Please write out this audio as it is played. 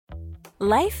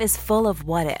Life is full of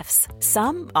what-ifs.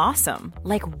 Some awesome,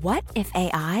 like what if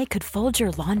AI could fold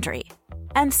your laundry?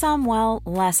 And some, well,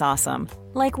 less awesome,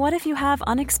 like what if you have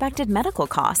unexpected medical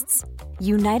costs?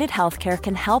 United Healthcare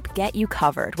can help get you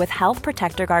covered with Health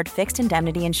Protector Guard fixed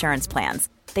indemnity insurance plans.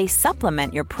 They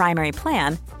supplement your primary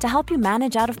plan to help you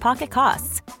manage out-of-pocket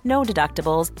costs. No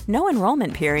deductibles, no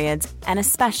enrollment periods, and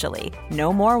especially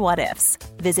no more what-ifs.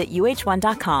 Visit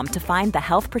uh1.com to find the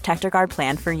Health Protector Guard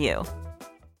plan for you.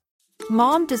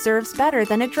 Mom deserves better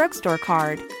than a drugstore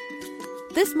card.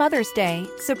 This Mother's Day,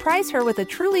 surprise her with a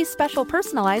truly special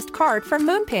personalized card from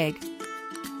Moonpig.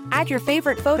 Add your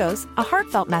favorite photos, a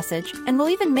heartfelt message, and we'll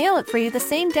even mail it for you the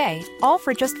same day, all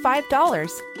for just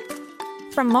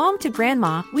 $5. From mom to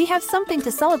grandma, we have something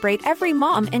to celebrate every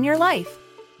mom in your life.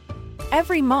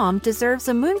 Every mom deserves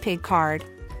a Moonpig card.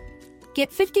 Get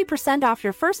 50% off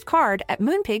your first card at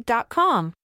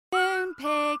Moonpig.com.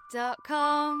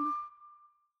 Moonpig.com.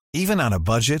 Even on a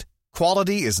budget,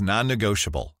 quality is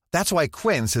non-negotiable. That's why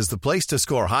Quince is the place to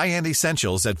score high-end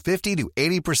essentials at 50 to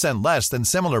 80% less than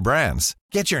similar brands.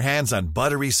 Get your hands on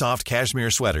buttery soft cashmere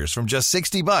sweaters from just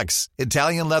 $60,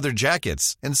 Italian leather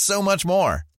jackets, and so much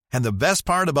more. And the best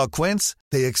part about Quince,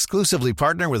 they exclusively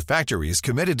partner with factories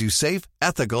committed to safe,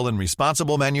 ethical, and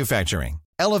responsible manufacturing.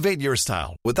 Elevate your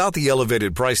style without the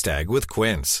elevated price tag with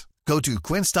Quince. Go to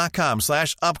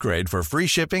quince.com/upgrade for free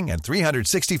shipping and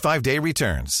 365-day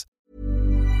returns.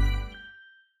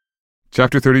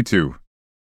 Chapter 32.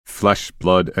 Flesh,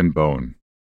 Blood, and Bone.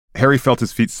 Harry felt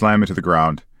his feet slam into the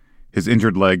ground. His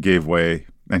injured leg gave way,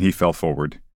 and he fell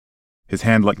forward. His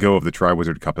hand let go of the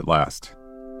Triwizard Cup at last.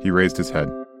 He raised his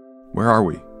head. "Where are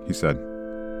we?" he said.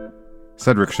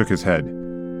 Cedric shook his head.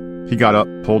 He got up,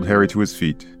 pulled Harry to his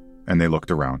feet, and they looked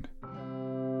around.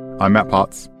 I'm Matt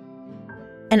Potts.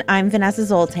 And I'm Vanessa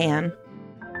Zoltan.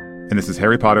 And this is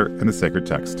Harry Potter and the Sacred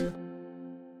Text.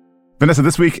 Vanessa,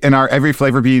 this week in our Every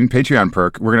Flavor Bean Patreon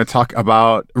perk, we're going to talk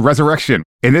about resurrection.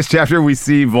 In this chapter, we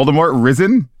see Voldemort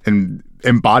risen and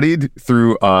embodied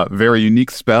through a very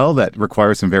unique spell that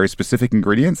requires some very specific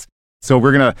ingredients. So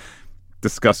we're going to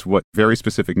discuss what very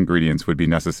specific ingredients would be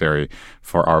necessary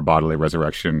for our bodily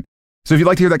resurrection. So if you'd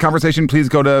like to hear that conversation, please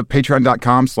go to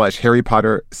patreon.com/Harry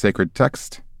Potter Sacred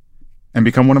Text and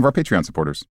become one of our Patreon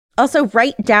supporters. Also,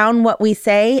 write down what we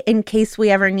say in case we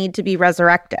ever need to be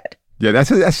resurrected. Yeah, that's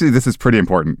actually, this is pretty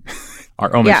important.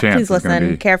 Our only chance please is going to listen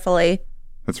be carefully.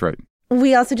 That's right.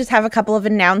 We also just have a couple of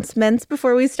announcements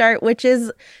before we start, which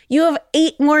is you have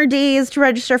 8 more days to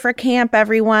register for camp,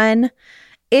 everyone.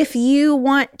 If you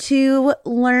want to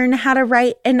learn how to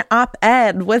write an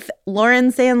op-ed with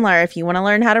Lauren Sandler, if you want to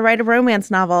learn how to write a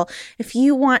romance novel, if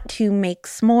you want to make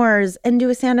s'mores and do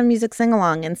a Sound of Music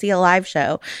sing-along and see a live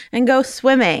show and go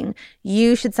swimming,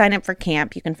 you should sign up for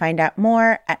camp. You can find out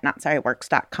more at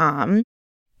notsorryworks.com.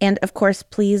 And of course,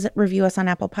 please review us on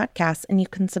Apple Podcasts, and you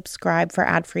can subscribe for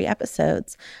ad-free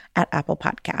episodes at Apple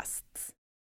Podcasts.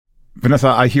 Vanessa,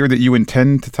 I hear that you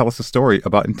intend to tell us a story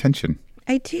about intention.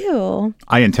 I do.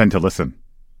 I intend to listen.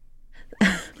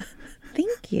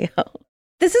 Thank you.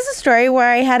 This is a story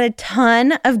where I had a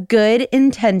ton of good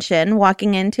intention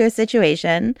walking into a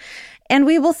situation, and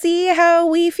we will see how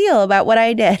we feel about what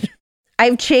I did.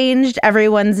 I've changed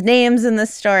everyone's names in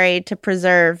this story to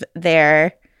preserve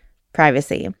their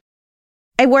privacy.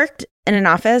 I worked in an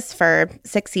office for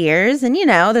 6 years, and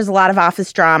there's a lot of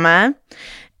office drama.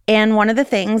 And one of the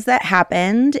things that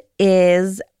happened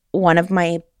is one of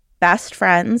my best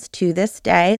friends to this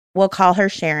day, we'll call her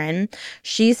Sharon.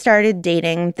 She started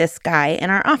dating this guy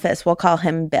in our office. We'll call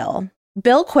him Bill.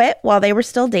 Bill quit while they were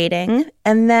still dating.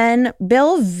 And then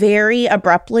Bill very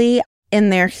abruptly in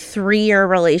their 3-year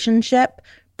relationship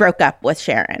broke up with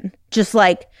Sharon. Just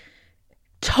like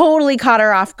totally caught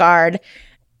her off guard,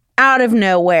 out of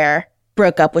nowhere,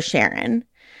 broke up with Sharon.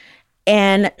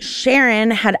 And Sharon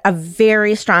had a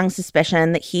very strong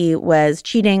suspicion that he was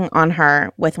cheating on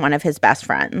her with one of his best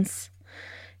friends.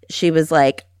 She was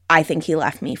like, I think he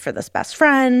left me for this best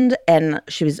friend. And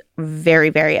she was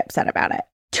very, very upset about it.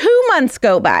 2 months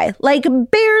go by, like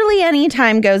barely any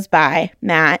time goes by,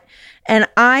 Matt. And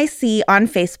I see on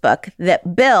Facebook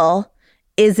that Bill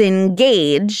is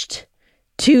engaged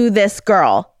to this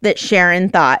girl that Sharon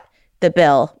thought that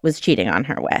Bill was cheating on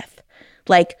her with.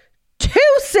 Like,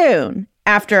 too soon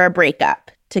after a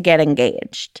breakup to get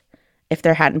engaged, if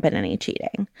there hadn't been any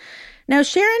cheating. Now,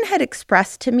 Sharon had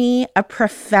expressed to me a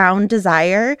profound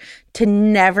desire to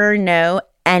never know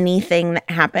anything that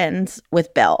happened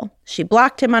with Bill. She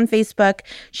blocked him on Facebook.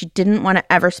 She didn't want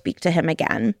to ever speak to him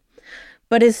again.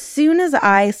 But as soon as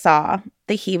I saw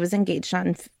that he was engaged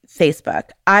on Facebook,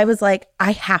 I was like,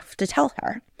 I have to tell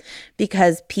her,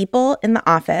 because people in the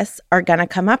office are going to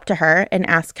come up to her and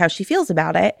ask how she feels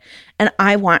about it. And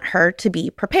I want her to be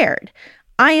prepared.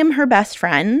 I am her best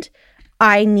friend.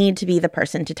 I need to be the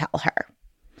person to tell her.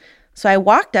 So I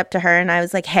walked up to her and I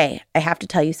was like, hey, I have to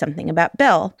tell you something about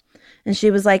Bill. And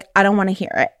she was like, I don't want to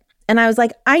hear it. And I was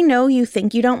like, I know you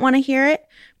think you don't want to hear it,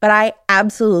 but I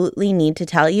absolutely need to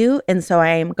tell you. And so I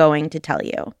am going to tell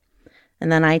you. And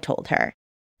then I told her.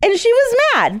 And she was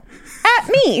mad at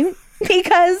me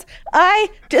because I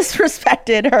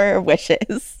disrespected her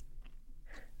wishes.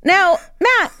 Now,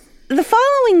 Matt, the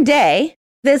following day,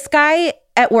 this guy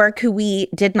at work who we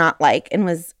did not like and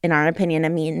was, in our opinion, a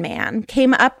mean man,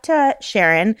 came up to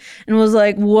Sharon and was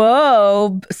like,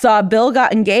 whoa, saw Bill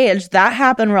got engaged. That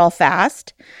happened real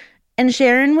fast. And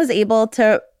Sharon was able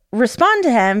to respond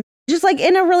to him just like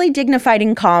in a really dignified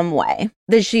and calm way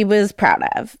that she was proud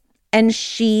of. And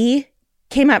she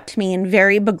came up to me and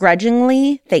very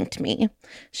begrudgingly thanked me.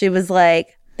 She was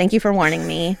like, thank you for warning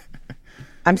me.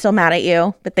 I'm still mad at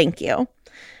you, but thank you. And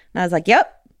I was like,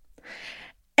 yep.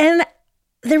 And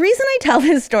the reason I tell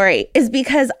this story is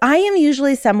because I am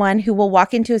usually someone who will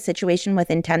walk into a situation with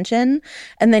intention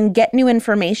and then get new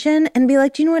information and be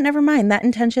like, do you know what? Never mind. That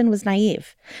intention was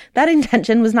naive. That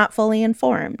intention was not fully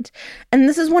informed. And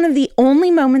this is one of the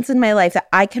only moments in my life that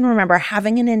I can remember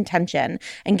having an intention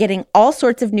and getting all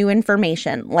sorts of new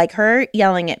information, like her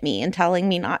yelling at me and telling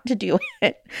me not to do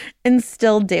it and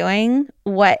still doing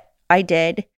what I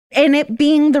did and it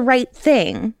being the right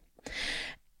thing.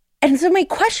 And so my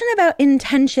question about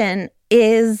intention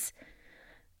is,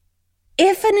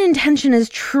 if an intention is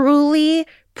truly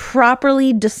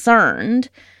properly discerned,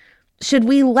 should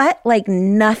we let like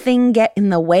nothing get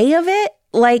in the way of it?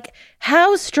 Like,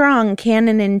 how strong can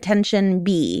an intention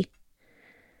be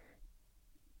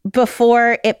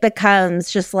before it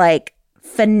becomes just like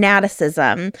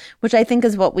fanaticism, which I think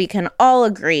is what we can all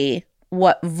agree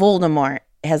what Voldemort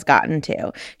has gotten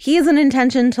to. He has an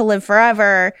intention to live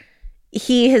forever.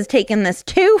 He has taken this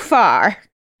too far.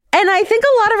 And I think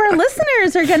a lot of our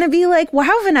listeners are going to be like,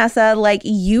 wow, Vanessa, like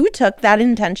you took that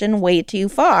intention way too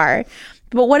far.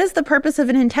 But what is the purpose of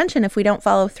an intention if we don't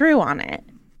follow through on it?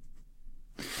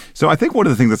 So I think one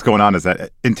of the things that's going on is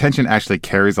that intention actually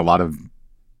carries a lot of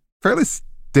fairly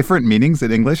different meanings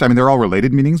in English. I mean, they're all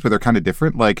related meanings, but they're kind of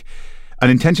different. Like an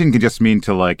intention can just mean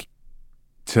to like,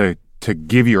 to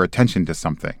give your attention to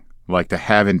something, like to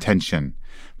have intention,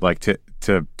 like to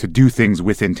do things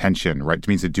with intention, right? It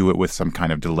means to do it with some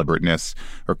kind of deliberateness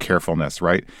or carefulness,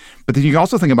 right? But then you can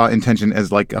also think about intention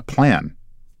as like a plan.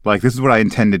 Like, this is what I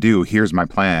intend to do. Here's my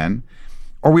plan.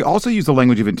 Or we also use the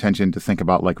language of intention to think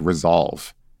about like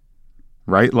resolve,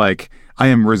 right? Like, I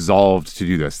am resolved to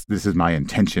do this. This is my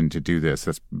intention to do this.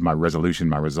 That's my resolution,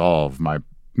 my resolve, my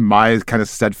kind of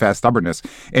steadfast stubbornness.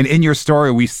 And in your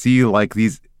story, we see like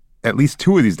these, at least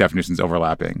two of these definitions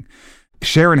overlapping.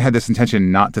 Sharon had this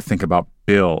intention not to think about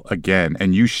Bill again,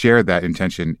 and you shared that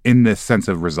intention in this sense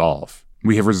of resolve.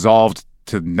 We have resolved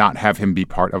to not have him be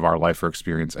part of our life or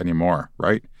experience anymore,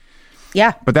 right?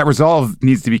 Yeah. But that resolve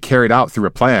needs to be carried out through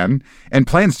a plan, and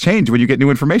plans change when you get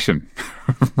new information,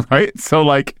 right? So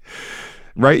like,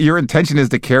 right, your intention is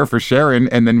to care for Sharon,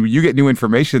 and then you get new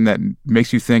information that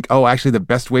makes you think, oh, actually the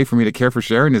best way for me to care for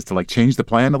Sharon is to like change the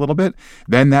plan a little bit.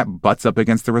 Then that butts up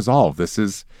against the resolve. This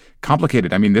is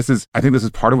complicated. I mean, I think this is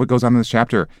part of what goes on in this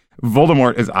chapter.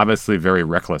 Voldemort is obviously very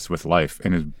reckless with life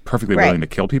and is perfectly willing to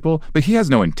kill people, but he has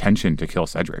no intention to kill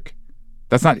Cedric.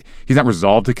 He's not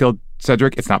resolved to kill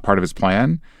Cedric. It's not part of his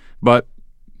plan, but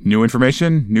new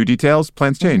information, new details,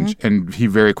 plans change. Mm-hmm. And he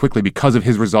very quickly, because of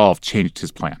his resolve, changed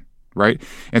his plan. Right?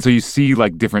 And so you see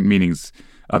like different meanings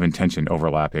of intention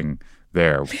overlapping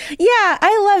there. Yeah,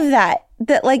 I love that.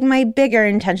 That like my bigger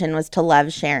intention was to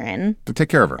love Sharon. To take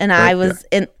care of her. And right? I was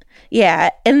and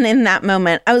in that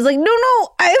moment, I was like, no,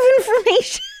 I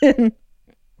have information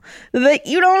that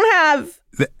you don't have.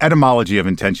 The etymology of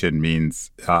intention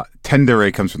means,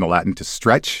 tendere comes from the Latin to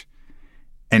stretch,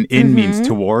 and in means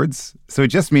towards. So it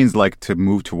just means like to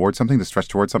move towards something, to stretch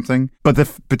towards something. But the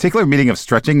particular meaning of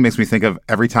stretching makes me think of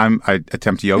every time I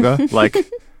attempt yoga, like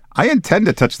I intend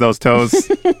to touch those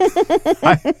toes.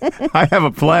 I have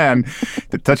a plan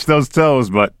to touch those toes,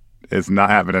 but it's not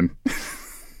happening.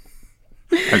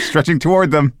 I'm stretching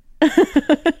toward them.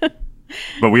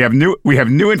 But we have new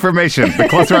information. The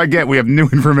closer I get, we have new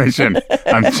information.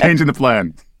 I'm changing the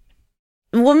plan.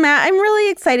 Well, Matt, I'm really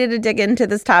excited to dig into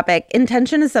this topic.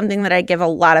 Intention is something that I give a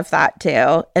lot of thought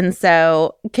to. And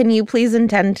so can you please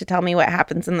intend to tell me what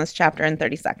happens in this chapter in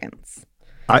 30 seconds?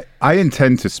 I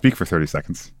intend to speak for 30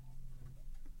 seconds.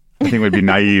 I think it would be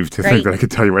naive to think that I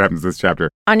could tell you what happens in this chapter.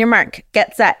 On your mark,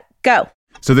 get set, go.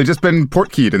 So they've just been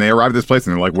port-keyed, and they arrive at this place,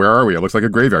 and they're like, where are we? It looks like a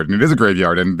graveyard. And it is a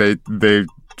graveyard, and they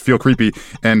feel creepy,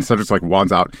 and Cedric's like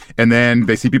wands out. And then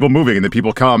they see people moving, and the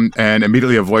people come, and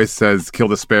immediately a voice says, kill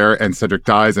Despair, and Cedric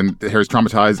dies, and Harry's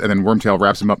traumatized, and then Wormtail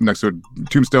wraps him up next to a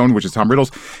tombstone, which is Tom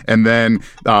Riddle's, and then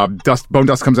Bone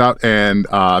Dust comes out, and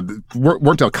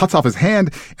Wormtail cuts off his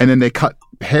hand, and then they cut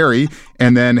Harry,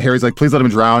 and then Harry's like, please let him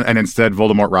drown, and instead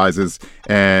Voldemort rises,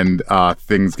 and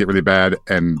things get really bad,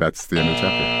 and that's the end of the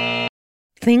chapter.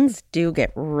 Things do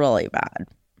get really bad.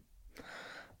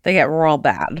 They get real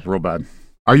bad. Real bad.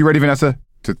 Are you ready, Vanessa,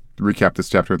 to recap this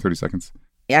chapter in 30 seconds?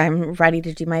 Yeah, I'm ready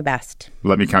to do my best.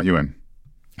 Let me count you in.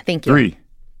 Thank you. 3,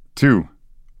 2,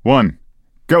 1,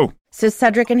 go. So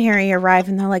Cedric and Harry arrive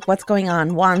and they're like, what's going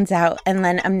on? Wands out. And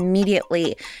then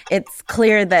immediately it's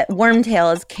clear that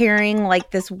Wormtail is carrying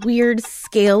like this weird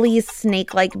scaly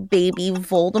snake-like baby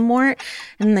Voldemort.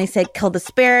 And they say, kill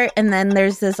Despair. And then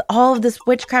there's all of this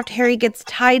witchcraft. Harry gets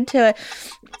tied to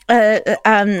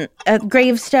a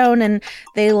gravestone and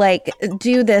they like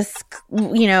do this,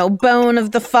 bone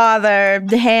of the father.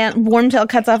 The hand, Wormtail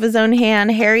cuts off his own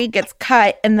hand. Harry gets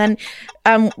cut. And then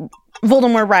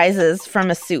Voldemort rises from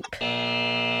a soup.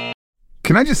 Can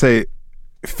I just say,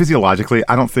 physiologically,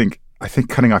 I think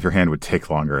cutting off your hand would take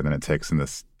longer than it takes in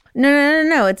this.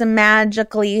 No. It's a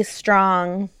magically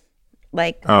strong,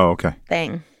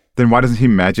 thing. Then why doesn't he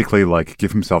magically,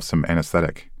 give himself some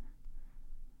anesthetic?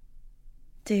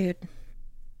 Dude.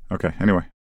 Okay, anyway.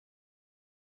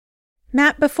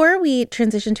 Matt, before we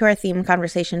transition to our theme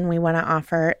conversation, we want to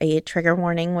offer a trigger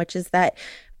warning, which is that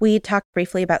we talked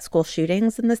briefly about school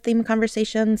shootings in this theme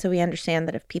conversation. So we understand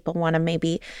that if people want to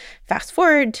maybe fast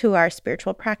forward to our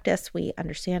spiritual practice, we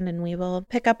understand and we will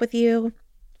pick up with you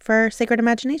for Sacred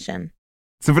Imagination.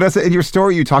 So Vanessa, in your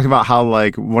story, you talked about how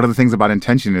one of the things about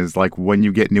intention is when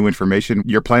you get new information,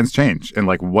 your plans change and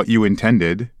what you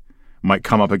intended might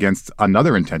come up against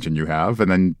another intention you have.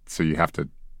 And then so you have to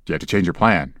change your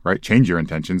plan, right? Change your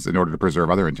intentions in order to preserve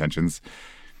other intentions.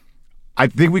 I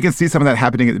think we can see some of that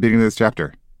happening at the beginning of this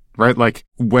chapter, right?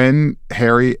 When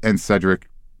Harry and Cedric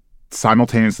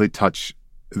simultaneously touch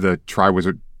the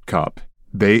Triwizard Cup,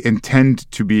 they intend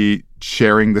to be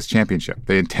sharing this championship.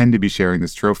 They intend to be sharing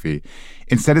this trophy.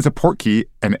 Instead, it's a portkey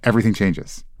and everything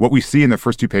changes. What we see in the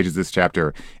first 2 pages of this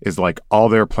chapter is all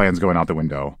their plans going out the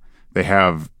window. They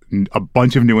have a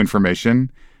bunch of new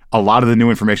information. A lot of the new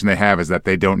information they have is that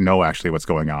they don't know actually what's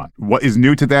going on. What is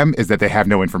new to them is that they have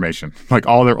no information.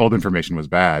 All their old information was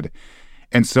bad.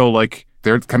 And so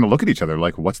they're kind of look at each other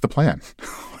what's the plan?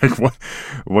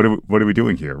 What are we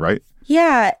doing here, right?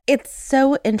 Yeah, it's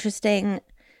so interesting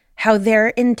how their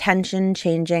intention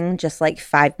changing just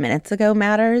 5 minutes ago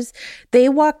matters. They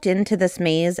walked into this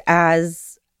maze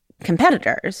as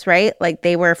competitors, right?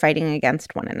 They were fighting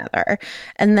against one another.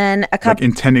 And then a couple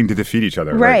intending to defeat each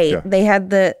other, right? Yeah. They had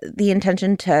the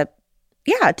intention to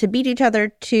beat each other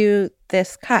to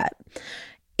this cut.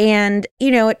 And,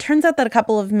 it turns out that a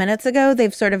couple of minutes ago,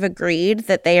 they've sort of agreed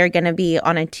that they are going to be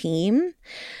on a team.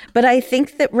 But I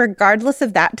think that regardless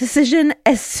of that decision,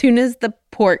 as soon as the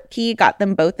portkey got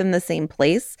them both in the same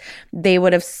place, they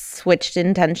would have switched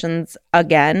intentions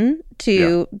again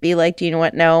to be do you know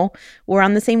what? No, we're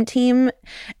on the same team.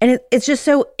 And it's just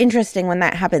so interesting when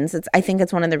that happens. I think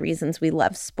it's one of the reasons we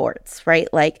love sports, right?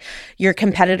 You're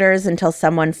competitors until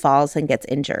someone falls and gets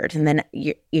injured. And then,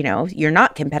 you're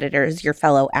not competitors, you're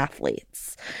fellow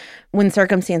athletes. When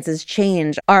circumstances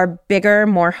change, our bigger,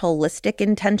 more holistic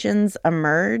intentions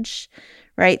emerge,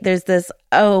 right? There's this,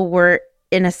 we're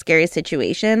in a scary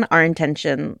situation. Our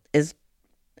intention is,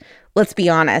 let's be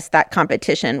honest, that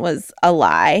competition was a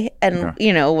lie and,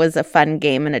 was a fun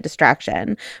game and a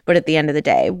distraction. But at the end of the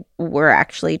day, we're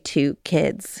actually two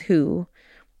kids who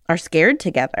are scared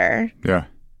together. Yeah.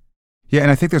 Yeah,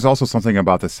 and I think there's also something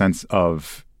about the sense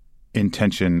of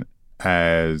intention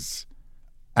as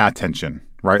attention.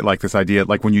 Right? This idea,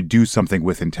 when you do something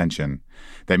with intention,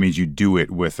 that means you do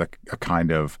it with a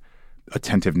kind of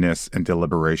attentiveness and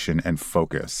deliberation and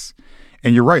focus.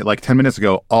 And you're right, 10 minutes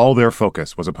ago, all their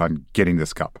focus was upon getting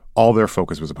this cup. All their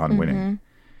focus was upon winning.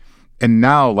 And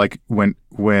now,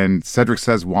 when Cedric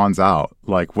says wands out,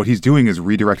 what he's doing is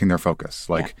redirecting their focus.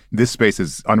 This space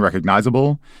is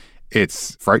unrecognizable.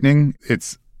 It's frightening.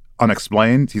 It's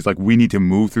unexplained. He's we need to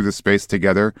move through this space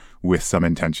together with some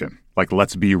intention.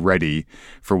 Let's be ready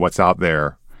for what's out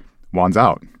there. Wands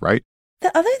out, right?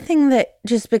 The other thing that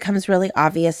just becomes really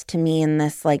obvious to me in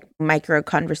this micro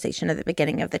conversation at the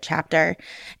beginning of the chapter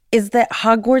is that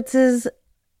Hogwarts's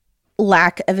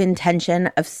lack of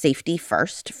intention of safety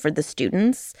first for the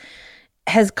students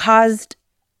has caused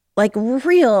like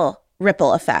real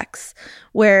ripple effects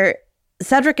where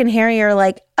Cedric and Harry are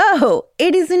like, oh,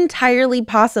 it is entirely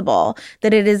possible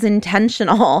that it is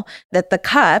intentional that the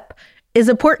cup is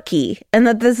a portkey and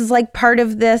that this is like part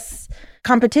of this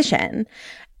competition.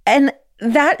 And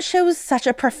that shows such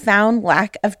a profound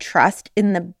lack of trust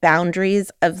in the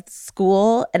boundaries of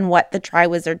school and what the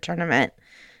Triwizard Tournament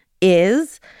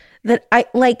is, that I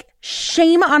like,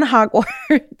 shame on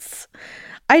Hogwarts.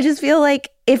 I just feel like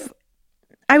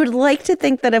I would like to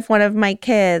think that if one of my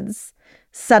kids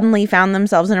suddenly found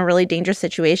themselves in a really dangerous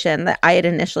situation that I had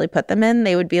initially put them in,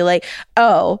 they would be like,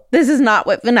 oh, this is not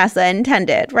what Vanessa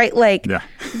intended, right? Like,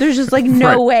 there's just like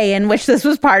no way in which this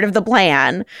was part of the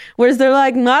plan. Whereas they're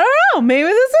like, I don't know, maybe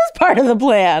this is part of the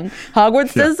plan.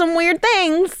 Hogwarts does some weird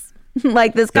things.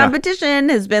 Like this competition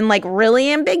has been like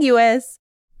really ambiguous.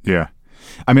 Yeah.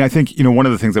 I mean, I think, one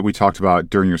of the things that we talked about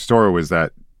during your story was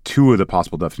that two of the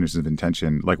possible definitions of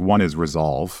intention, like one is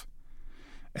resolve,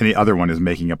 and the other one is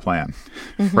making a plan,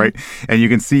 right? And you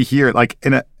can see here, like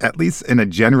at least in a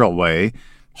general way,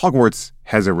 Hogwarts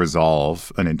has a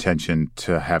resolve, an intention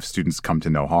to have students come to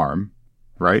no harm,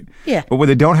 right? Yeah. But what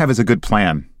they don't have is a good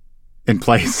plan in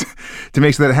place to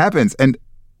make sure that it happens. And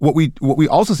what we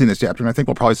also see in this chapter, and I think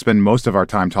we'll probably spend most of our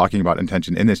time talking about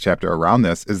intention in this chapter around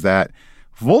this, is that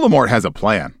Voldemort has a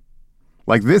plan.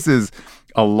 Like this is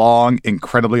a long,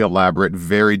 incredibly elaborate,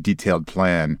 very detailed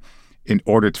plan in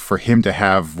order for him to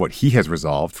have what he has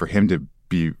resolved, for him to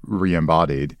be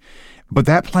re-embodied. But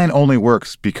that plan only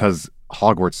works because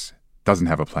Hogwarts doesn't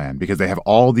have a plan, because they have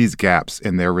all these gaps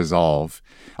in their resolve,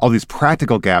 all these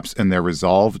practical gaps in their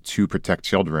resolve to protect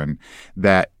children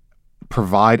that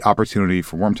provide opportunity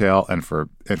for Wormtail and for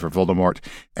Voldemort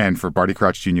and for Barty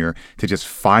Crouch Jr. to just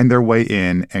find their way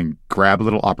in and grab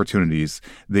little opportunities,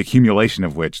 the accumulation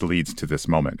of which leads to this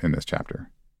moment in this chapter.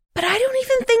 But I don't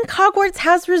even think Hogwarts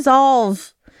has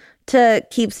resolve to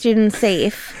keep students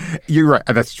safe. You're right.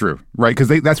 That's true, right?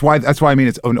 Because that's why I mean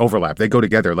it's an overlap. They go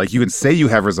together. Like you can say you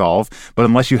have resolve, but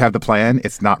unless you have the plan,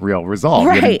 it's not real resolve.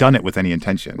 Right. You haven't done it with any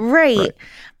intention. Right.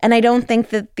 And I don't think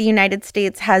that the United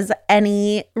States has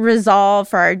any resolve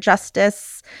for our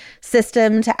justice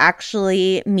system to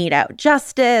actually mete out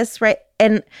justice, right?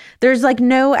 And there's like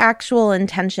no actual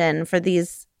intention for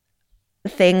these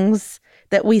things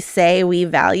that we say we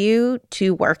value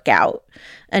to work out.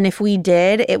 And if we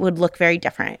did, it would look very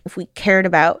different. If we cared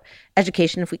about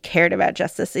education, if we cared about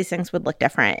justice, these things would look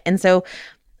different. And so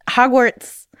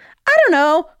Hogwarts, I don't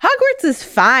know, Hogwarts is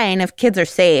fine if kids are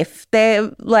safe. They,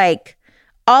 like,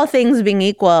 all things being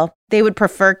equal, they would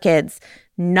prefer kids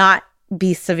not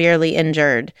be severely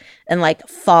injured and like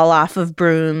fall off of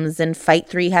brooms and fight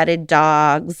three-headed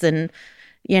dogs and,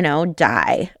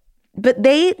 die. But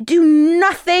they do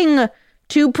nothing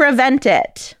to prevent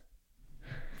it.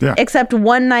 Yeah. Except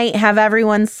one night have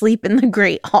everyone sleep in the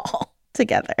Great Hall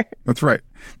together. That's right.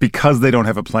 Because they don't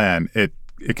have a plan, it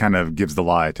kind of gives the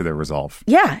lie to their resolve.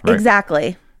 Yeah, right?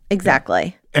 Exactly.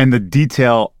 Exactly. And the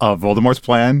detail of Voldemort's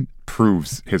plan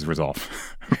proves his resolve.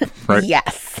 Right?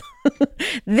 Yes.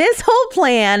 This whole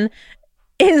plan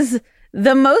is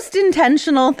the most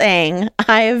intentional thing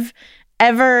I've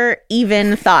ever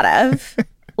even thought of.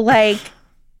 Like,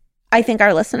 I think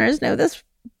our listeners know this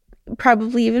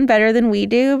probably even better than we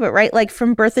do, but right, like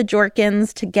from Bertha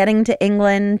Jorkins to getting to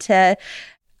England to,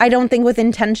 I don't think with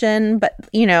intention, but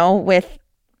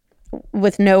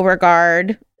with no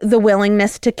regard, the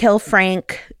willingness to kill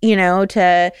Frank,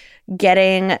 to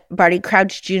getting Barty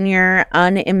Crouch Jr.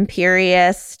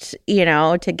 unimperious,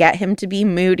 to get him to be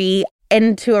moody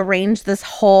and to arrange this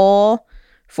whole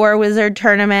Four-Wizard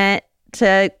tournament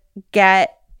to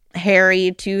get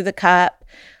Harry to the cup.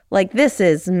 Like, this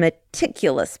is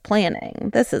meticulous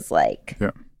planning. This is like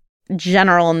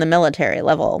general in the military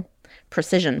level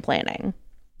precision planning.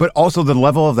 But also the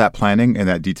level of that planning and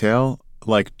that detail,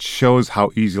 like, shows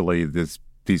how easily these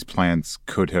plans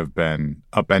could have been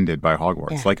upended by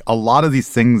Hogwarts. Yeah. Like, a lot of these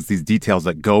things, these details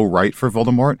that go right for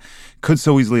Voldemort could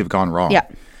so easily have gone wrong. Yeah.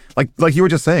 Like you were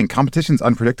just saying, competition's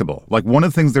unpredictable. Like, one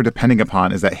of the things they're depending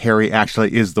upon is that Harry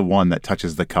actually is the one that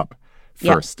touches the cup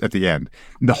first at the end.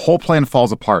 The whole plan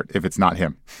falls apart if it's not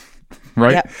him,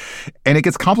 right? Yep. And it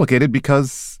gets complicated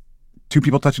because two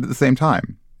people touch it at the same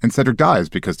time. And Cedric dies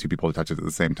because two people touch it at the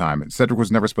same time. And Cedric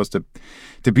was never supposed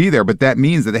to be there, but that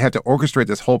means that they have to orchestrate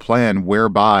this whole plan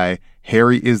whereby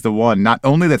Harry is the one, not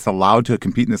only that's allowed to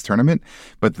compete in this tournament,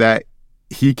 but that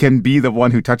he can be the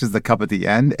one who touches the cup at the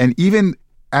end. And even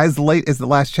as late as the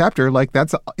last chapter, like,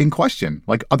 that's in question.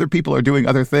 Like, other people are doing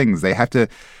other things.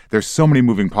 There's so many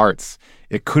moving parts.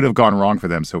 It could have gone wrong for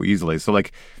them so easily. So,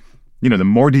 like, the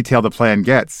more detailed the plan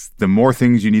gets, the more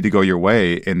things you need to go your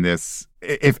way in this.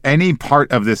 If any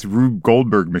part of this Rube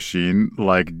Goldberg machine,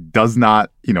 does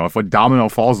not, if a domino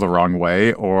falls the wrong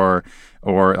way or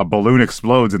a balloon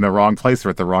explodes in the wrong place or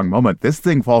at the wrong moment, this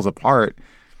thing falls apart.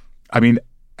 I mean,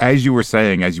 as you were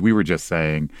saying, as we were just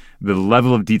saying, the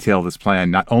level of detail of this plan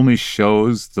not only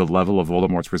shows the level of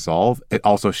Voldemort's resolve, it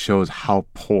also shows how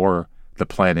poor the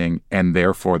planning and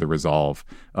therefore the resolve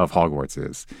of Hogwarts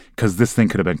is. Because this thing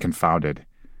could have been confounded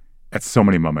at so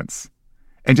many moments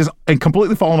and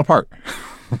completely fallen apart.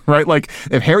 Right?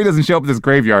 If Harry doesn't show up at this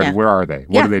graveyard, where are they?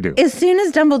 What do they do? As soon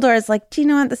as Dumbledore is like, do you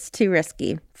know what? This is too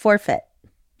risky. Forfeit.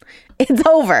 It's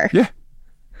over. Yeah.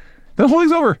 The whole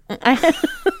thing's over.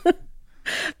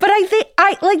 But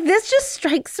I think this just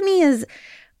strikes me as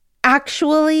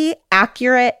actually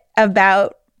accurate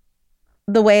about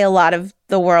the way a lot of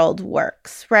the world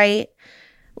works, right?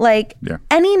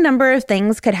 Any number of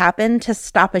things could happen to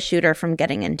stop a shooter from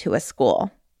getting into a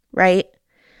school, right?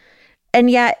 And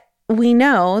yet we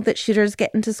know that shooters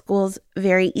get into schools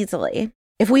very easily.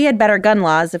 If we had better gun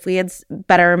laws, if we had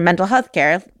better mental health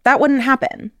care, that wouldn't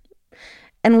happen.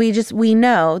 And we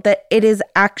know that it is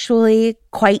actually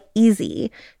quite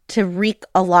easy to wreak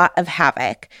a lot of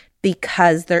havoc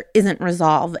because there isn't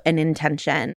resolve and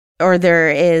intention, or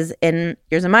there is,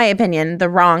 here's in my opinion, the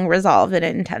wrong resolve and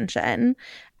intention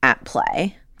at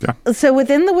play. Yeah. So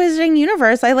within the Wizarding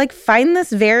universe, I find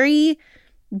this very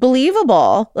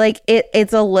believable.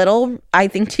 It's a little, I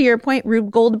think to your point, Rube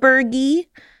Goldberg-y,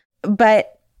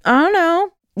 but I don't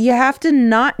know. You have to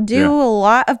not do a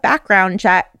lot of background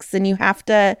checks, and you have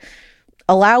to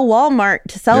allow Walmart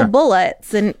to sell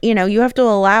bullets, and you have to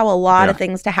allow a lot of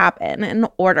things to happen in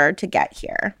order to get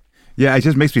here. Yeah, it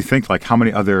just makes me think how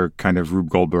many other kind of Rube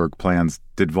Goldberg plans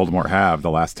did Voldemort have the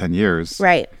last 10 years?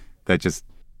 Right. That just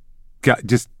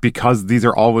because these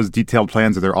are always detailed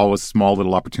plans, or they're always small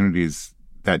little opportunities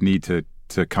that need to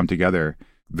come together.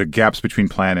 The gaps between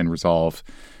plan and resolve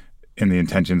in the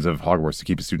intentions of Hogwarts to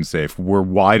keep the students safe were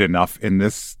wide enough in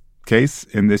this case,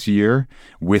 in this year,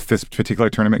 with this particular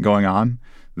tournament going on,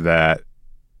 that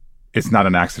it's not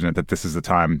an accident that this is the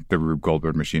time the Rube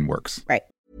Goldberg machine works. Right.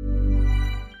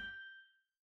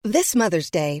 This Mother's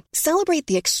Day, celebrate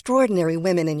the extraordinary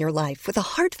women in your life with a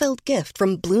heartfelt gift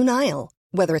from Blue Nile.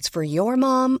 Whether it's for your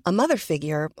mom, a mother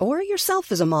figure, or yourself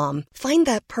as a mom, find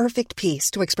that perfect piece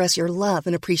to express your love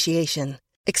and appreciation.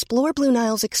 Explore Blue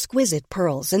Nile's exquisite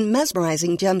pearls and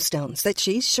mesmerizing gemstones that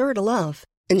she's sure to love.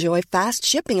 Enjoy fast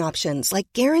shipping options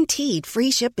like guaranteed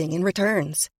free shipping and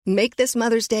returns. Make this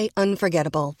Mother's Day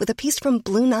unforgettable with a piece from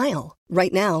Blue Nile.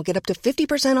 Right now, get up to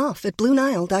 50% off at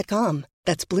BlueNile.com.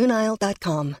 That's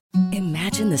BlueNile.com.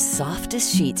 Imagine the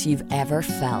softest sheets you've ever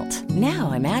felt.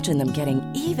 Now imagine them getting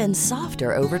even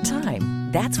softer over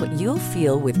time. That's what you'll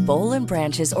feel with Boll &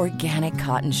 Branch's organic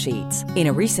cotton sheets. In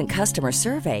a recent customer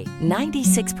survey,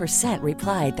 96%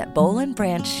 replied that Boll &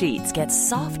 Branch sheets get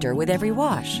softer with every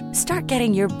wash. Start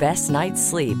getting your best night's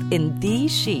sleep in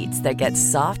these sheets that get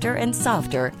softer and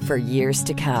softer for years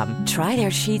to come. Try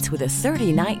their sheets with a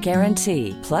 30-night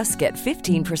guarantee. Plus, get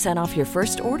 15% off your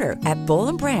first order at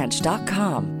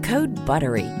BollandBranch.com. Code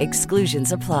BUTTERY.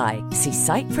 Exclusions apply. See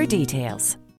site for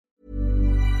details.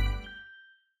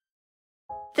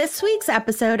 This week's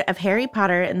episode of Harry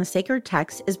Potter and the Sacred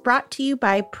Text is brought to you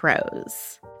by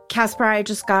Prose. Casper, I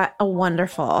just got a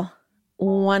wonderful,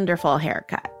 wonderful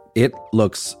haircut. It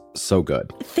looks so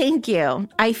good. Thank you.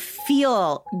 I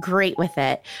feel great with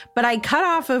it, but I cut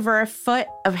off over a foot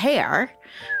of hair,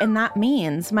 and that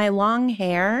means my long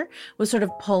hair was sort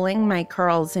of pulling my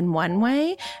curls in one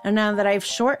way, and now that I have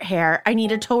short hair, I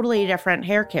need a totally different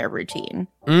hair care routine.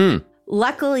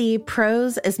 Luckily,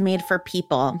 Prose is made for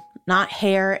people, not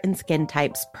hair and skin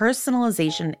types.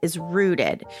 Personalization is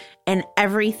rooted in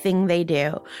everything they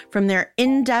do, from their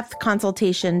in-depth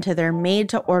consultation to their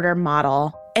made-to-order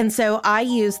model. And so I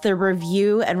used the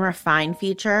review and refine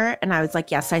feature, and I was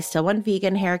like, yes, I still want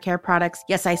vegan hair care products.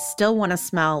 Yes, I still want to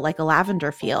smell like a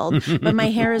lavender field, but my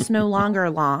hair is no longer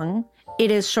long.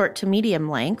 It is short to medium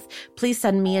length. Please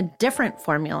send me a different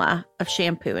formula of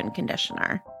shampoo and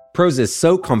conditioner. Prose is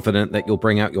so confident that you'll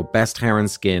bring out your best hair and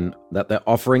skin that they're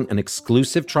offering an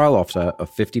exclusive trial offer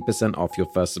of 50% off your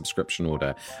first subscription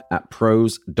order at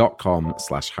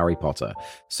prose.com/Harry Potter.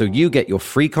 So you get your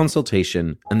free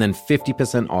consultation and then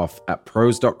 50% off at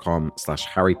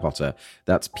prose.com/Harry Potter.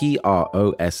 That's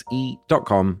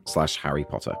PROSE.com/Harry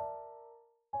Potter.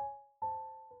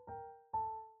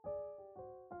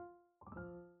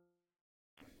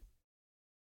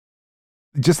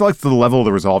 Just like the level of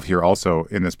the resolve here also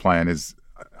in this plan is,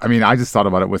 I mean, I just thought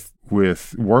about it with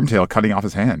Wormtail cutting off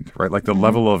his hand, right? Like the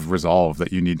level of resolve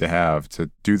that you need to have to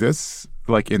do this,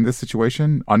 like in this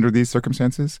situation, under these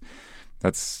circumstances.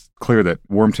 That's clear that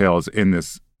Wormtail is in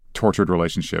this tortured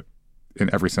relationship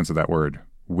in every sense of that word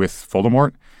with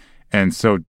Voldemort. And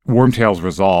so Wormtail's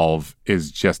resolve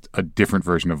is just a different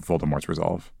version of Voldemort's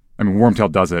resolve. I mean,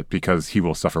 Wormtail does it because he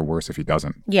will suffer worse if he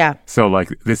doesn't. Yeah. So, like,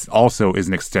 this also is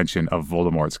an extension of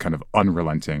Voldemort's kind of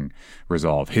unrelenting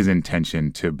resolve, his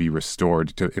intention to be restored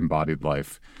to embodied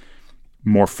life,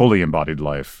 more fully embodied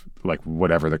life, like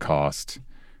whatever the cost,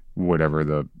 whatever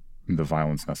the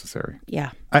violence necessary.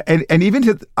 Yeah. And even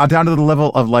down to the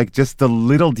level of like just the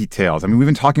little details. I mean, we've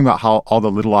been talking about how all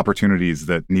the little opportunities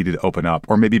that needed to open up,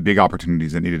 or maybe big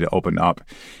opportunities that needed to open up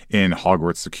in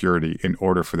Hogwarts security in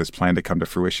order for this plan to come to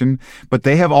fruition. But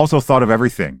they have also thought of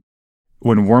everything.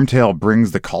 When Wormtail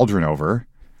brings the cauldron over,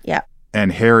 yeah,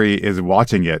 and Harry is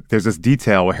watching it, there's this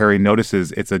detail where Harry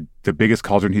notices it's the biggest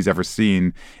cauldron he's ever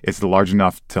seen. It's large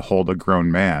enough to hold a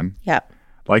grown man. Yeah.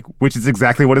 Like, which is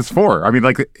exactly what it's for. I mean,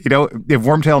 like, you know, if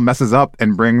Wormtail messes up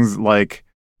and brings like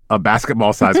a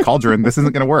basketball-sized cauldron, this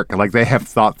isn't going to work. Like, they have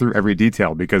thought through every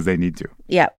detail because they need to.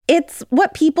 Yeah. It's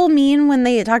what people mean when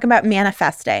they talk about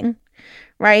manifesting,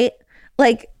 right?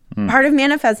 Like, part of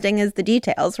manifesting is the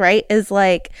details, right? Is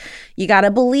like, you got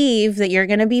to believe that you're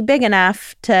going to be big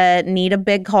enough to need a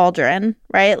big cauldron,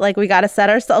 right? Like, we got to set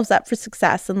ourselves up for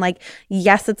success. And like,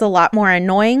 yes, it's a lot more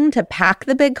annoying to pack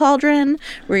the big cauldron.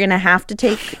 We're going to have to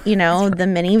take, you know, the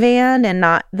minivan and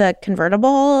not the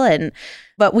convertible.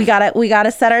 But we got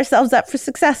to set ourselves up for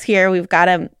success here. We've got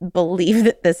to believe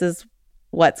that this is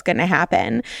what's going to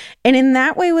happen. And in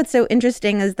that way, what's so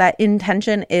interesting is that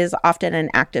intention is often an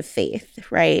act of faith,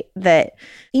 right? That,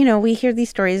 you know, we hear these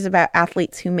stories about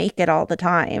athletes who make it all the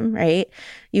time, right?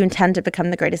 You intend to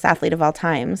become the greatest athlete of all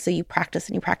time. So you practice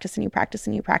and you practice and you practice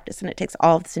and you practice, and it takes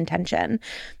all of this intention.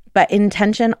 But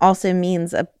intention also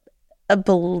means a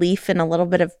belief in a little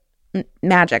bit of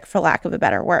magic, for lack of a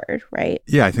better word, right?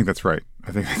 Yeah, I think that's right.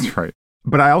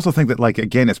 But I also think that, like,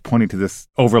 again, it's pointing to this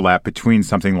overlap between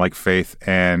something like faith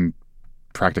and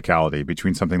practicality,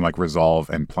 between something like resolve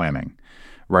and planning,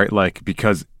 right? Like,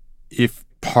 because if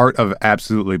part of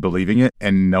absolutely believing it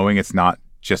and knowing it's not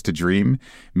just a dream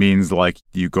means, like,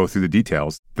 you go through the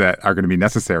details that are going to be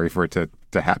necessary for it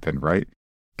to happen, right?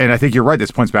 And I think you're right. This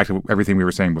points back to everything we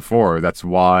were saying before. That's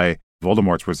why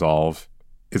Voldemort's resolve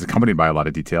is accompanied by a lot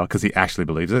of detail, because he actually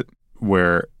believes it,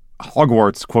 where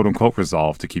Hogwarts' quote-unquote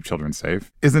resolve to keep children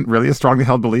safe isn't really a strongly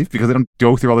held belief, because they don't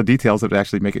go through all the details that would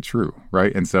actually make it true,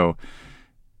 right? And so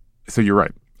you're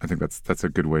right. I think that's a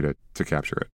good way to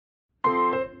capture it.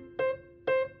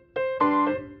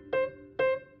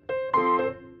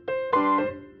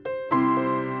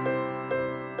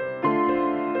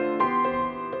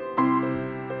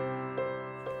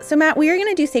 So, Matt, we are going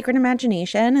to do Sacred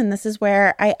Imagination, and this is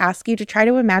where I ask you to try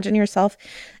to imagine yourself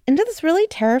into this really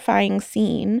terrifying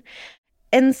scene.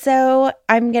 And so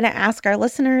I'm going to ask our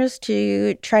listeners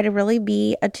to try to really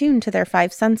be attuned to their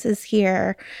five senses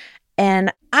here.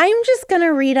 And I'm just going to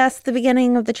read us the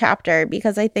beginning of the chapter,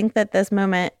 because I think that this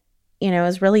moment, you know,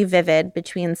 is really vivid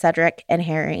between Cedric and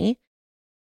Harry.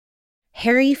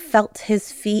 Harry felt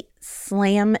his feet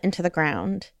slam into the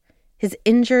ground. His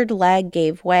injured leg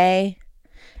gave way,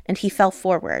 and he fell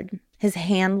forward. His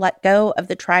hand let go of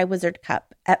the Triwizard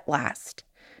Cup at last.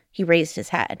 He raised his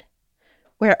head.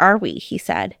 "Where are we?" he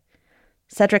said.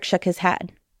 Cedric shook his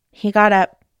head. He got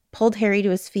up, pulled Harry to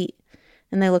his feet,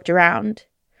 and they looked around.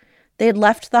 They had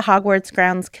left the Hogwarts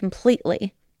grounds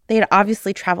completely. They had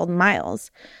obviously traveled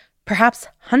miles, perhaps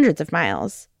hundreds of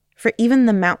miles, for even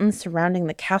the mountains surrounding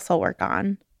the castle were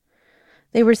gone.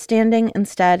 They were standing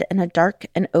instead in a dark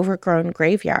and overgrown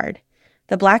graveyard.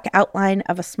 The black outline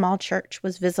of a small church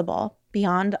was visible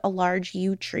beyond a large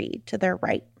yew tree to their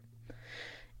right.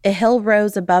 A hill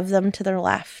rose above them to their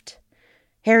left.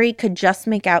 Harry could just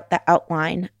make out the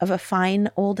outline of a fine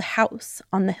old house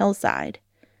on the hillside.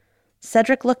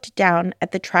 Cedric looked down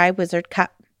at the Triwizard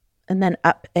Cup and then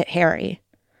up at Harry.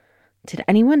 "Did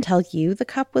anyone tell you the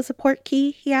cup was a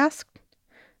portkey?" he asked.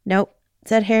 "Nope,"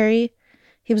 said Harry.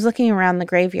 He was looking around the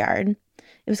graveyard.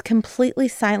 It was completely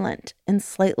silent and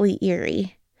slightly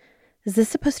eerie. "Is this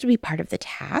supposed to be part of the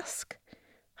task?"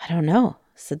 "I don't know,"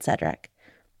 said Cedric.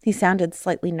 He sounded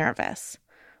slightly nervous.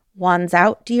 "Wands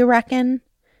out, do you reckon?"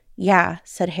 "Yeah,"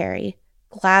 said Harry,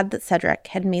 glad that Cedric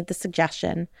had made the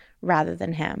suggestion rather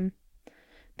than him.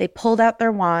 They pulled out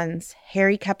their wands.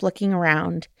 Harry kept looking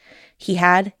around. He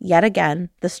had, yet again,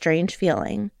 the strange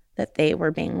feeling that they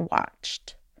were being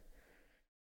watched.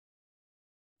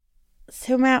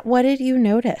 So, Matt, what did you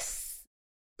notice?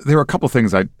 There were a couple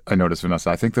things I noticed, Vanessa.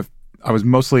 I think I was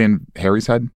mostly in Harry's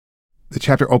head. The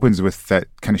chapter opens with that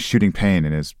kind of shooting pain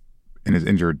in his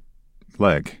injured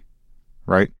leg,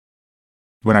 right?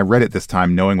 When I read it this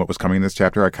time, knowing what was coming in this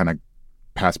chapter, I kind of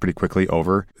passed pretty quickly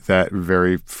over that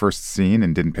very first scene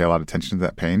and didn't pay a lot of attention to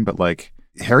that pain. But like,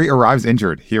 Harry arrives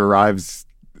injured. He arrives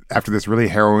after this really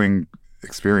harrowing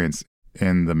experience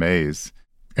in the maze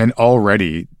and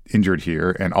already injured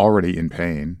here and already in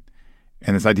pain.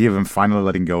 And this idea of him finally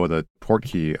letting go of the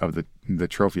portkey of the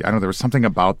trophy. I don't know, there was something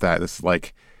about that. This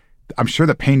like, I'm sure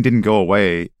the pain didn't go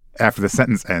away after the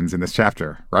sentence ends in this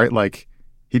chapter, right? Like,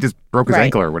 he just broke his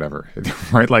ankle or whatever,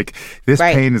 right? Like, this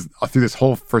pain is through this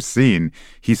whole first scene.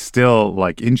 He's still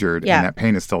like injured, and that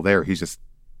pain is still there. He's just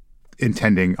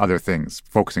intending other things,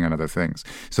 focusing on other things.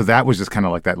 So that was just kind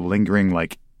of like that lingering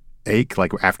like ache,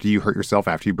 like after you hurt yourself,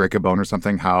 after you break a bone or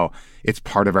something, how it's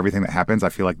part of everything that happens. I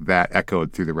feel like that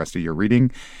echoed through the rest of your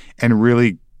reading and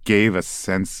really gave a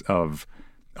sense of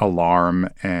alarm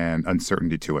and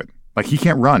uncertainty to it. Like, he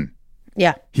can't run.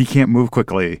 Yeah. He can't move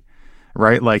quickly,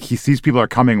 right? Like, he sees people are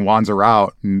coming, wands are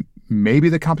out. Maybe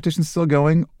the competition's still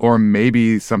going, or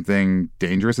maybe something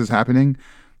dangerous is happening.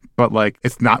 But like,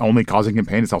 it's not only causing him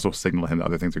pain, it's also signaling him that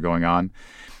other things are going on.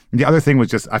 And the other thing was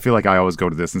just, I feel like I always go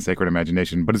to this in Sacred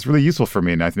Imagination, but it's really useful for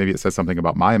me. And maybe it says something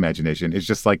about my imagination. It's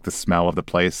just like the smell of the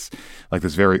place, like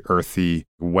this very earthy,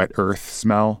 wet earth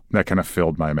smell that kind of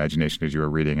filled my imagination as you were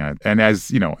reading it. And as,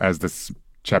 you know, as this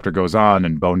chapter goes on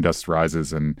and bone dust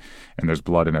rises and there's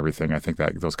blood and everything, I think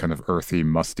that those kind of earthy,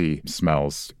 musty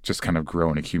smells just kind of grow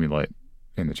and accumulate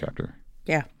in the chapter.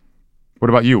 Yeah. What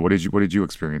about you? What did you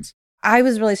experience? I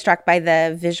was really struck by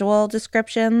the visual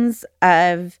descriptions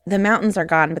of the mountains are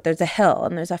gone, but there's a hill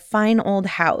and there's a fine old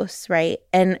house, right?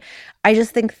 And I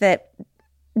just think that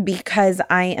because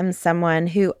I am someone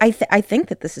who, I think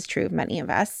that this is true of many of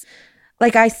us,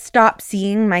 like, I stop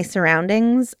seeing my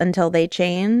surroundings until they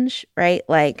change, right?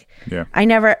 Like, I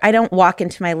don't walk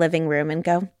into my living room and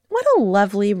go, what a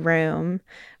lovely room.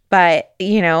 But,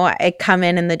 you know, I come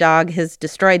in and the dog has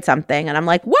destroyed something and I'm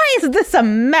like, why is this a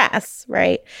mess,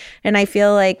 right? And I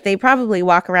feel like they probably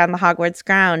walk around the Hogwarts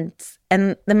grounds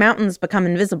and the mountains become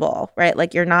invisible, right?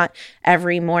 Like, you're not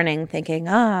every morning thinking,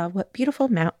 what beautiful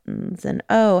mountains, and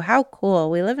oh, how cool,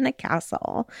 we live in a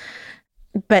castle.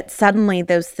 But suddenly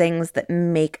those things that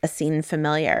make a scene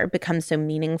familiar become so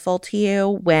meaningful to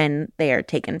you when they are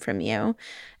taken from you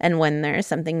and when there's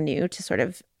something new to sort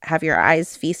of have your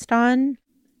eyes feast on.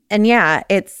 And yeah,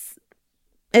 it's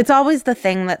always the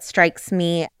thing that strikes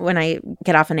me when I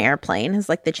get off an airplane is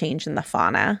like the change in the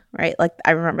fauna, right? Like,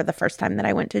 I remember the first time that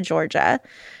I went to Georgia,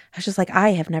 I was just like,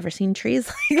 I have never seen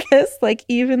trees like this. Like,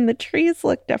 even the trees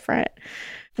look different.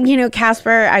 You know,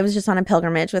 Casper, I was just on a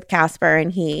pilgrimage with Casper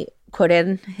and he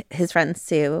quoted his friend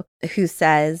Sue, who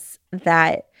says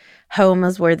that home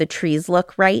is where the trees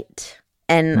look right.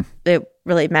 And it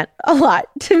really meant a lot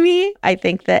to me. I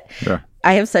think that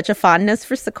I have such a fondness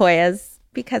for sequoias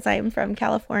because I am from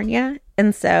California.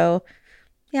 And so,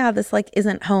 yeah, this like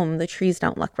isn't home. The trees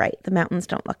don't look right. The mountains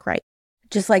don't look right.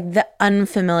 Just like the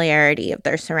unfamiliarity of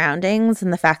their surroundings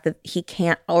and the fact that he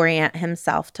can't orient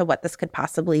himself to what this could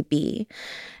possibly be.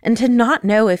 And to not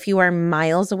know if you are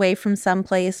miles away from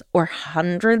someplace or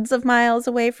hundreds of miles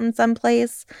away from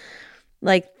someplace,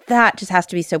 like, that just has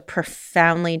to be so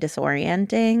profoundly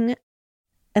disorienting.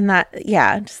 And that,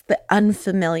 yeah, just the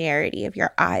unfamiliarity of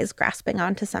your eyes grasping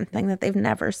onto something that they've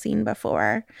never seen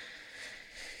before.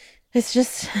 It's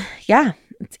just, yeah,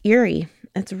 it's eerie.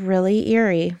 It's really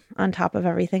eerie on top of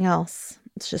everything else.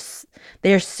 It's just,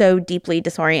 they're so deeply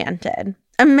disoriented.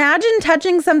 Imagine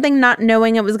touching something not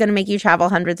knowing it was going to make you travel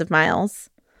hundreds of miles.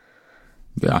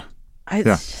 Yeah.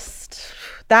 Just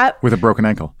that. With a broken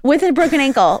ankle.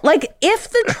 Like, if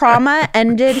the trauma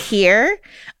ended here,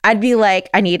 I'd be like,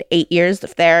 I need 8 years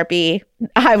of therapy.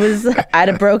 I was at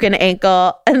a broken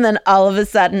ankle, and then all of a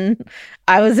sudden,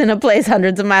 I was in a place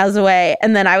hundreds of miles away,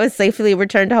 and then I was safely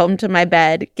returned home to my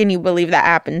bed. Can you believe that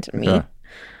happened to me? Yeah.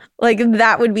 Like,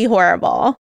 that would be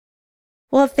horrible.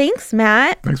 Well, thanks,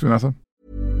 Matt. Thanks, Vanessa.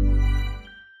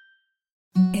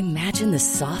 Imagine the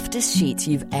softest sheets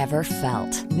you've ever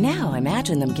felt. Now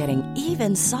imagine them getting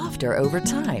even softer over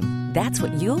time. That's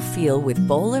what you'll feel with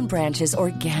Boll & Branch's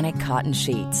organic cotton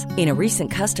sheets. In a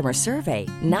recent customer survey,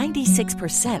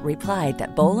 96% replied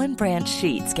that Boll & Branch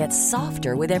sheets get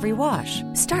softer with every wash.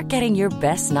 Start getting your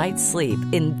best night's sleep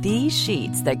in these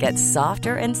sheets that get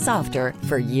softer and softer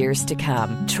for years to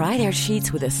come. Try their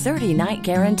sheets with a 30-night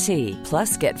guarantee.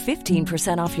 Plus, get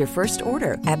 15% off your first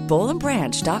order at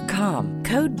bollandbranch.com.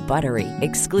 Code BUTTERY.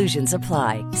 Exclusions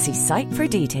apply. See site for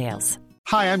details.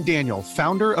 Hi, I'm Daniel,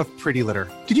 founder of Pretty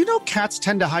Litter. Did you know cats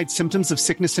tend to hide symptoms of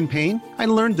sickness and pain? I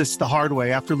learned this the hard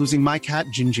way after losing my cat,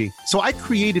 Gingy. So I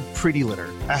created Pretty Litter,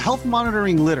 a health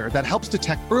monitoring litter that helps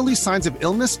detect early signs of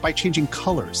illness by changing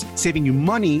colors, saving you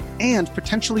money and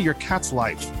potentially your cat's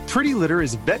life. Pretty Litter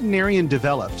is veterinarian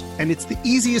developed, and it's the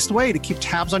easiest way to keep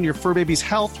tabs on your fur baby's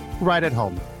health right at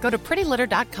home. Go to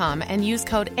prettylitter.com and use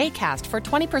code ACAST for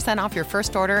 20% off your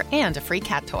first order and a free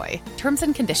cat toy. Terms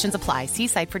and conditions apply. See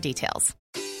site for details.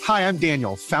 Hi, I'm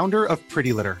Daniel, founder of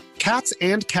Pretty Litter. Cats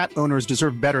and cat owners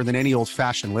deserve better than any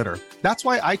old-fashioned litter. That's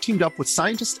why I teamed up with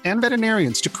scientists and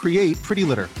veterinarians to create Pretty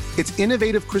Litter. Its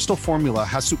innovative crystal formula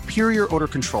has superior odor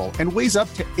control and weighs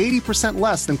up to 80%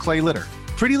 less than clay litter.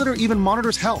 Pretty Litter even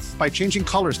monitors health by changing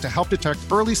colors to help detect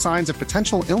early signs of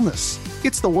potential illness.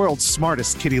 It's the world's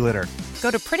smartest kitty litter. Go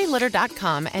to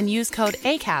prettylitter.com and use code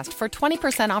ACAST for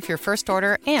 20% off your first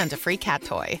order and a free cat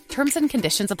toy. Terms and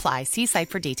conditions apply. See site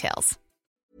for details.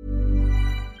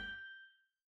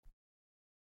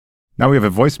 Now we have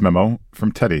a voice memo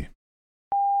from Teddy.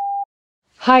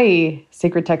 Hi,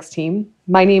 Sacred Text team.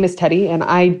 My name is Teddy, and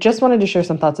I just wanted to share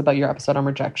some thoughts about your episode on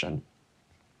rejection.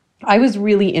 I was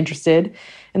really interested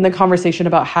in the conversation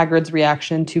about Hagrid's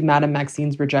reaction to Madame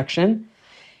Maxine's rejection,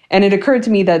 and it occurred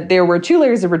to me that there were two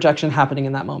layers of rejection happening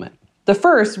in that moment. The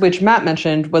first, which Matt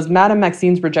mentioned, was Madame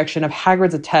Maxine's rejection of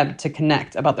Hagrid's attempt to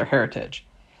connect about their heritage.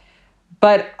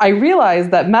 But I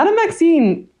realized that Madame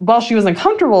Maxine, while she was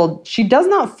uncomfortable, she does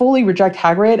not fully reject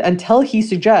Hagrid until he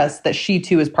suggests that she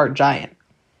too is part giant.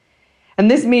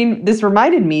 And this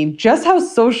reminded me just how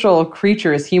social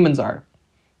creatures humans are,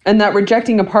 and that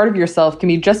rejecting a part of yourself can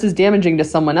be just as damaging to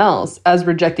someone else as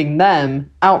rejecting them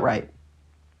outright.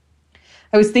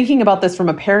 I was thinking about this from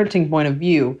a parenting point of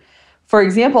view. For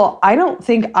example, I don't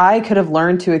think I could have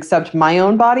learned to accept my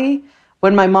own body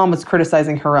when my mom was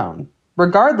criticizing her own,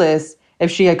 regardless if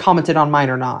she had commented on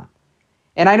mine or not.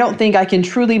 And I don't think I can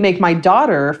truly make my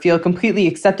daughter feel completely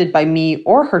accepted by me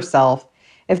or herself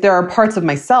if there are parts of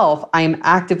myself I am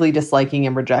actively disliking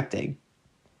and rejecting.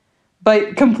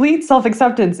 But complete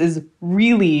self-acceptance is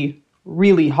really,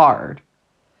 really hard.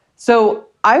 So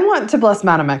I want to bless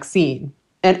Madame Maxine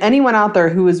and anyone out there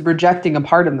who is rejecting a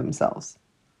part of themselves.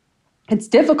 It's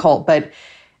difficult, but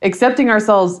accepting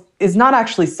ourselves is not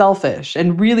actually selfish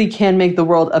and really can make the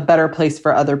world a better place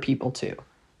for other people too.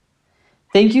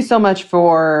 Thank you so much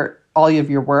for all of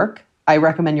your work. I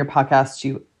recommend your podcast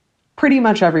to pretty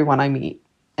much everyone I meet,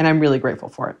 and I'm really grateful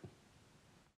for it.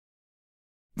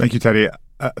 Thank you, Teddy.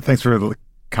 Thanks for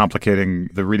complicating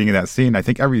the reading of that scene. I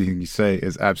think everything you say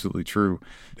is absolutely true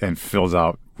and fills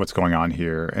out what's going on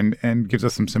here and gives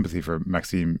us some sympathy for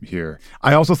Maxime here.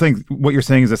 I also think what you're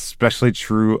saying is especially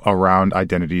true around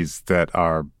identities that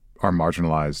are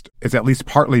marginalized. It's at least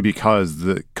partly because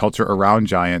the culture around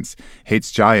giants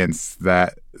hates giants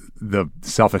that the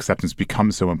self-acceptance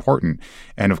becomes so important.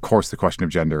 And of course, the question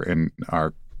of gender in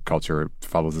our culture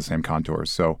follows the same contours.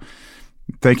 So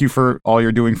thank you for all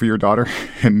you're doing for your daughter,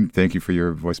 and thank you for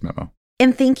your voice memo.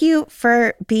 And thank you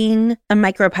for being a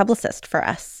micropublicist for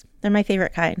us. They're my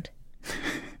favorite kind.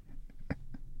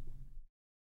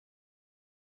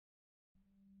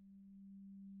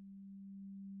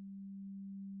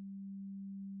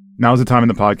 Now is the time in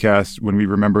the podcast when we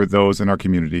remember those in our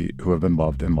community who have been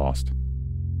loved and lost.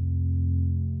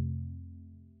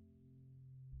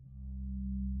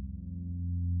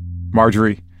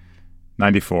 Marjorie,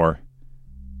 94,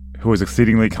 who was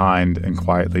exceedingly kind and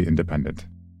quietly independent.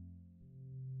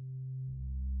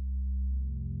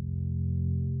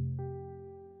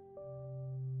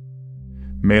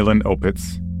 Malin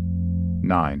Opitz,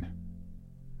 9,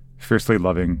 fiercely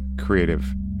loving, creative,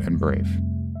 and brave.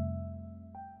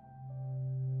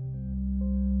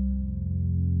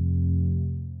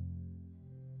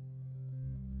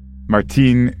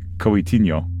 Martin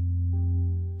Coitinho,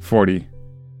 40,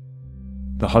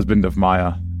 the husband of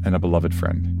Maya and a beloved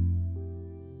friend.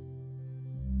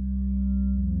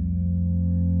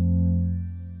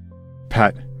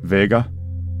 Pat Vega,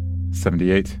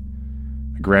 78,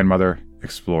 a grandmother,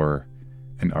 explorer,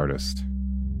 and artist.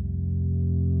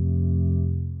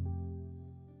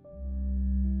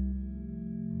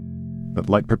 Let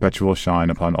light perpetual shine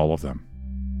upon all of them.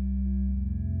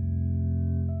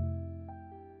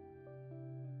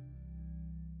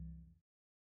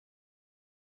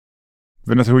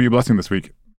 Vanessa, who are you blessing this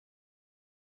week?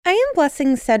 I am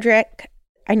blessing Cedric.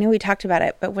 I know we talked about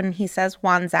it, but when he says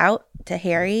wands out to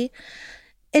Harry,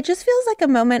 it just feels like a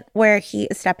moment where he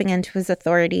is stepping into his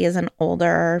authority as an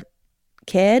older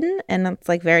kid, and it's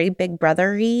like very big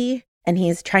brother-y, and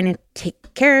he's trying to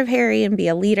take care of Harry and be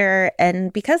a leader.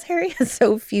 And because Harry has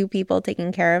so few people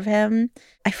taking care of him,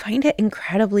 I find it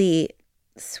incredibly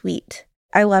sweet.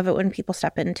 I love it when people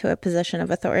step into a position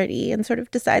of authority and sort of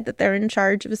decide that they're in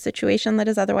charge of a situation that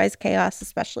is otherwise chaos,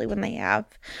 especially when they have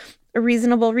a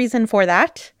reasonable reason for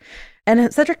that.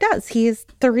 And Cedric does. He is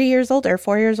 4 years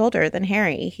older than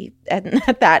Harry. And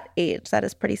at that age, that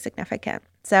is pretty significant.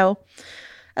 So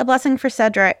a blessing for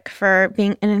Cedric for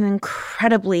being in an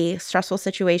incredibly stressful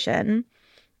situation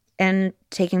and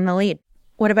taking the lead.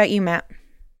 What about you, Matt? I'm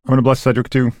going to bless Cedric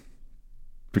too,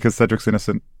 because Cedric's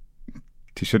innocent.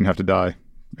 He shouldn't have to die.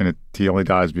 And he only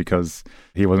dies because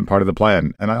he wasn't part of the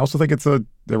plan. And I also think it's a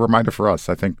reminder for us.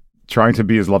 I think trying to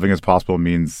be as loving as possible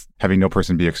means having no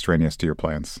person be extraneous to your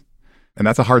plans. And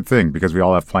that's a hard thing because we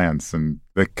all have plans. And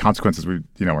the consequences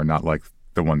are not like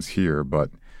the ones here. But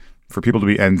for people to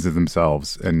be ends of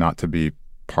themselves and not to be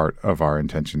part of our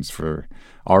intentions for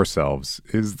ourselves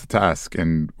is the task.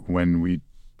 And when we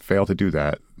fail to do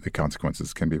that, the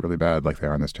consequences can be really bad like they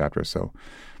are in this chapter. So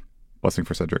blessing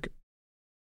for Cedric.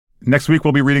 Next week,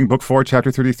 we'll be reading Book 4,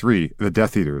 Chapter 33, The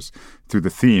Death Eaters, through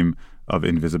the theme of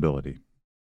invisibility.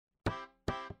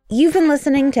 You've been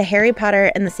listening to Harry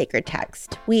Potter and the Sacred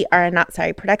Text. We are a Not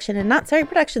Sorry production, and Not Sorry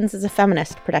Productions is a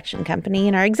feminist production company,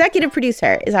 and our executive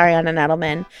producer is Ariana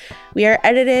Nettleman. We are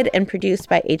edited and produced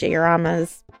by AJ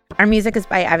Uramas. Our music is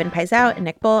by Ivan Paisau and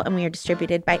Nick Bull, and we are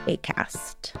distributed by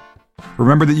Acast.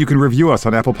 Remember that you can review us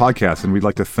on Apple Podcasts, and we'd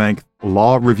like to thank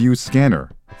Law Review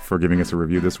Scanner for giving us a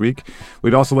review this week.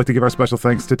 We'd also like to give our special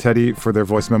thanks to Teddy for their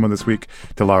voice memo this week,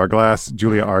 to Laura Glass,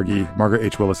 Julia Argy, Margaret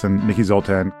H. Willison, Nikki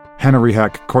Zoltan, Hannah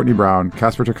Rehak, Courtney Brown,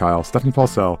 Casper Terkyle, Stephanie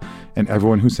Paulsell, and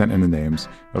everyone who sent in the names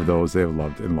of those they have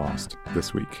loved and lost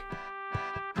this week.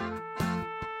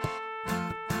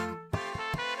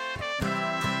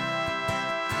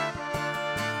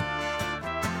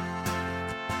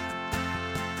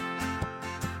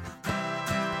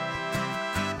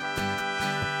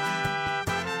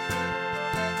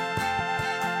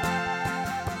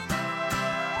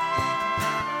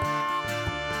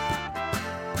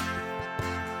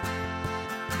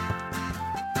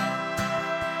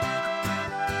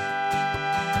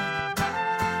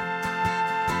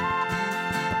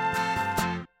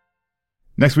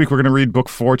 Next week, we're going to read Book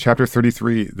 4, Chapter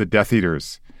 33, The Death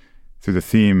Eaters, through the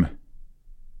theme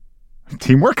of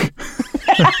teamwork?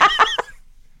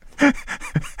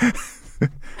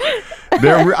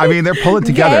 They're pulling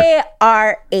together. They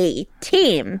are a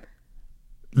team.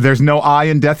 There's no I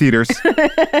in Death Eaters.